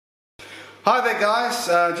Hi there guys,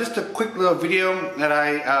 just a quick little video that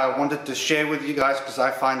I wanted to share with you guys because I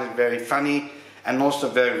find it very funny and also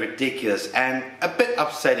very ridiculous and a bit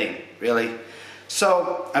upsetting really.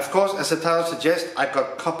 So of course, as the title suggests, I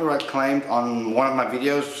got copyright claimed on one of my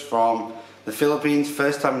videos from the Philippines,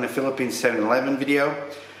 first time in the Philippines 7-Eleven video.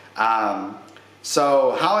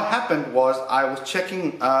 So how it happened was I was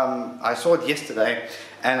checking, I saw it yesterday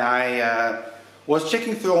and I was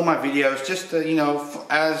checking through all my videos just to, you know,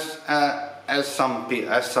 as some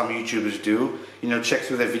YouTubers do, you know, check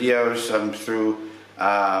through their videos through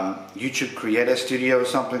YouTube Creator Studio or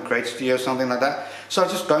something, Create Studio, something like that. So I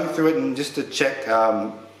was just going through it and just to check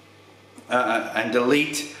and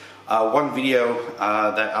delete one video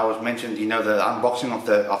that I was mentioned, you know, the unboxing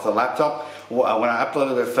of the laptop. When I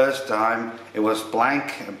uploaded it the first time, it was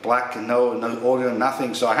black, no audio,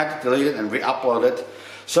 nothing. So I had to delete it and re-upload it.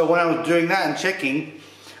 So when I was doing that and checking,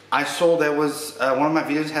 I saw there was one of my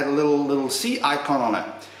videos had a little C icon on it,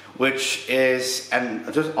 which is,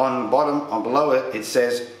 and just on bottom, on below it, it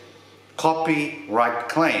says copyright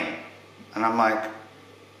claim. And I'm like,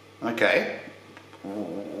 okay,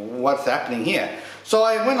 what's happening here? So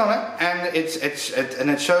I went on it and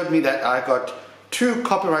it showed me that I got 2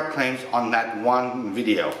 copyright claims on that one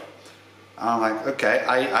video. I'm like, okay,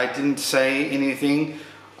 I didn't say anything.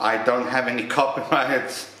 I don't have any copyrighted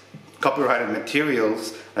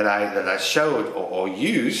materials that I showed or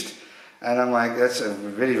used, and I'm like, that's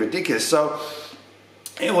really ridiculous. So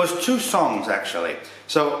it was 2 songs actually.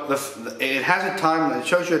 So it has a timeline. It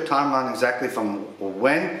shows you a timeline exactly from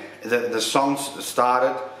when the songs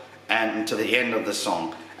started and to the end of the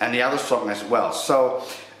song, and the other song as well. So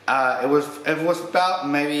it was about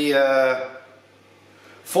maybe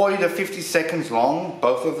 40 to 50 seconds long,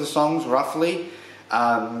 both of the songs roughly.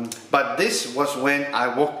 But this was when I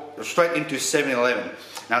walked straight into 7-Eleven.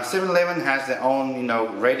 Now 7-Eleven has their own, you know,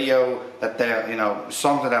 radio that they're, you know,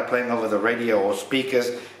 songs that are playing over the radio or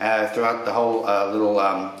speakers throughout the whole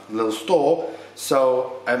little store.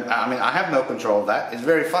 So I mean, I have no control of that. It's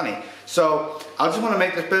very funny. So I just want to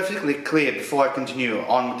make this perfectly clear before I continue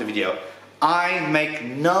on with the video. I make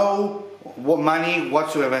no money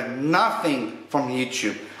whatsoever, nothing from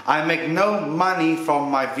YouTube. I make no money from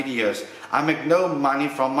my videos. I make no money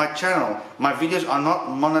from my channel. My videos are not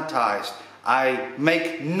monetized. I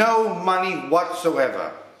make no money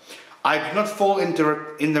whatsoever. I do not fall in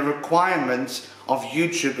the requirements of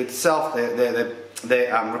YouTube itself, the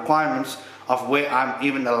requirements of where I'm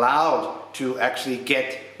even allowed to actually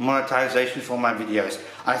get monetization for my videos.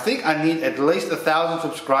 I think I need at least 1,000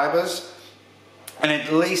 subscribers and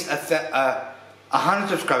at least 100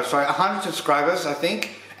 subscribers. Sorry, 100 subscribers, I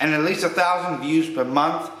think, and at least 1,000 views per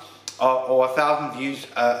month or 1,000 views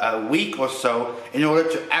a week or so in order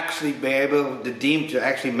to actually be able to deem to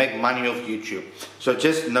actually make money off YouTube. So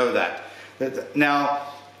just know that. Now,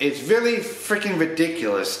 it's really freaking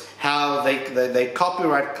ridiculous how they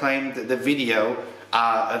copyright claimed the video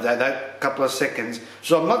that couple of seconds.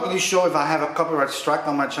 So I'm not really sure if I have a copyright strike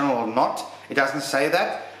on my channel or not. It doesn't say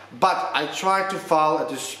that. But I tried to file a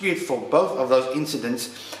dispute for both of those incidents,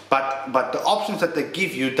 but the options that they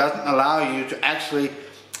give you doesn't allow you to actually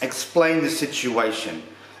explain the situation.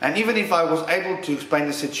 And even if I was able to explain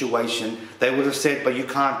the situation, they would have said, but you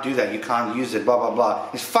can't do that, you can't use it, blah blah blah.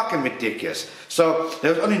 It's fucking ridiculous. So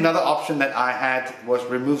there was only another option that I had, was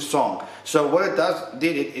remove song. So what it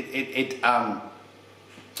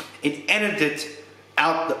edited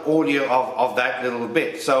out the audio of that little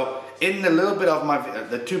bit. So in the little bit of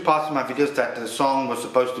the 2 parts of my videos that the song was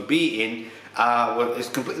supposed to be in, is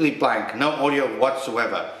completely blank, no audio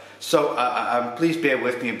whatsoever. So please bear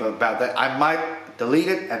with me about that. I might delete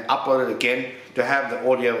it and upload it again to have the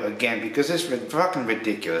audio again because it's fucking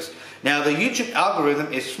ridiculous. Now the YouTube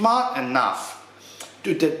algorithm is smart enough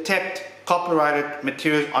to detect copyrighted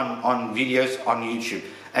materials on videos on YouTube.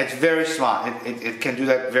 It's very smart. It can do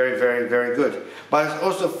that very, very, very good. But it's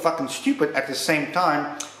also fucking stupid at the same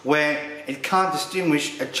time where it can't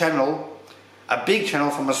distinguish a channel, a big channel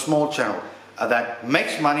from a small channel that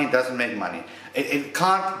makes money, doesn't make money. It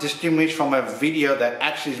can't distinguish from a video that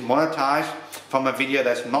actually is monetized from a video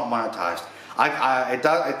that's not monetized.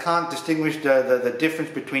 It can't distinguish the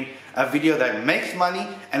difference between a video that makes money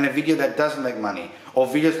and a video that doesn't make money, or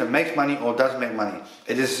videos that makes money or doesn't make money.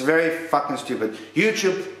 It is very fucking stupid.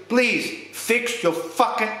 YouTube, please fix your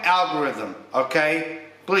fucking algorithm, okay?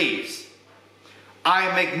 Please.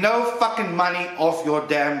 I make no fucking money off your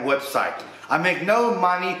damn website. I make no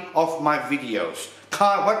money off my videos.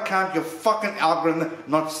 What can't your fucking algorithm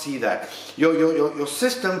not see that? Your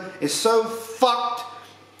system is so fucked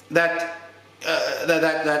that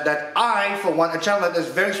that I, for one, a channel that is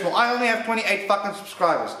very small, I only have 28 fucking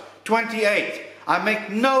subscribers. 28. I make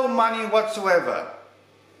no money whatsoever.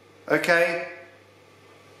 Okay?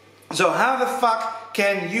 So how the fuck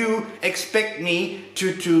can you expect me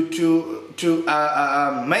to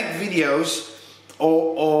make videos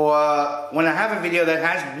or when I have a video that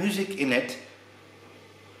has music in it,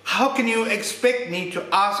 how can you expect me to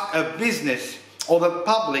ask a business or the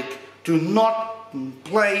public to not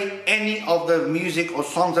play any of the music or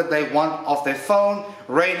songs that they want off their phone,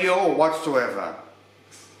 radio or whatsoever?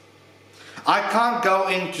 I can't go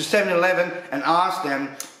into 7-Eleven and ask them,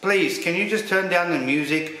 please, can you just turn down the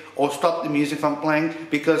music or stop the music from playing,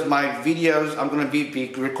 because my videos I'm going to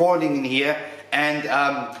be recording in here, and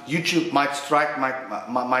YouTube might strike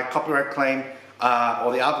my copyright claim,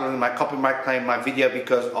 or the algorithm might copyright claim my video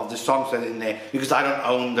because of the songs that are in there, because I don't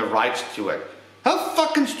own the rights to it. How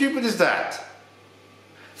fucking stupid is that?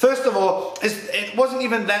 First of all, it wasn't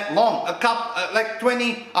even that long, like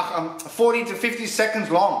 40 to 50 seconds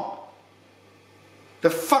long. The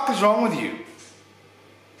fuck is wrong with you?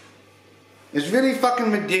 It's really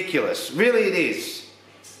fucking ridiculous. Really it is.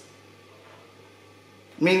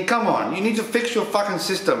 I mean, come on. You need to fix your fucking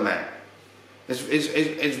system, man.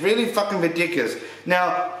 It's really fucking ridiculous.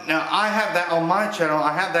 Now I have that on my channel.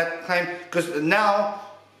 I have that claim because now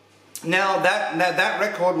that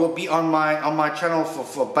record will be on my channel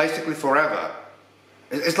for basically forever.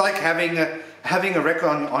 It's like having a record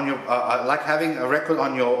on your like having a record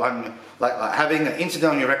on your like having an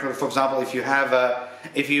incident on your record. For example, if you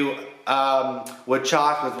were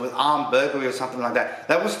charged with armed burglary or something like that,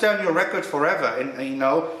 that will stay on your record forever. And you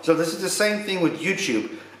know, so this is the same thing with YouTube.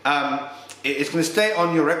 It's going to stay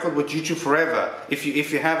on your record with YouTube forever. If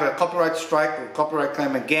you have a copyright strike or copyright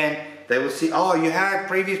claim again, they will see, oh, you had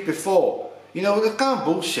previous before. You know, that's kind of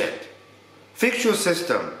bullshit. Fix your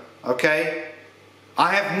system, okay?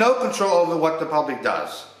 I have no control over what the public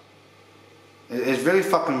does. It's really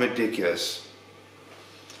fucking ridiculous.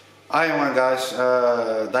 Anyway, guys,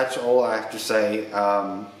 that's all I have to say.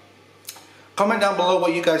 Comment down below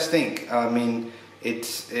what you guys think. I mean,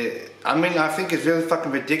 I think it's really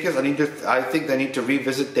fucking ridiculous. I think they need to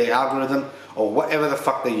revisit their algorithm or whatever the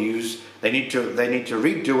fuck they use. They need to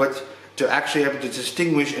redo it to actually able to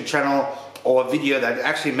distinguish a channel or a video that's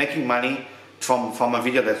actually making money from a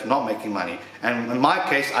video that's not making money. And in my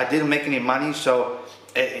case, I didn't make any money, so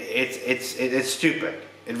it's stupid.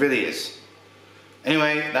 It really is.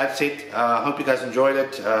 Anyway, that's it. Hope you guys enjoyed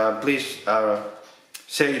it. Please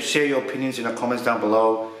share your opinions in the comments down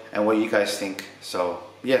below and what you guys think. So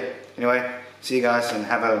yeah, anyway, see you guys and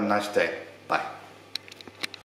have a nice day.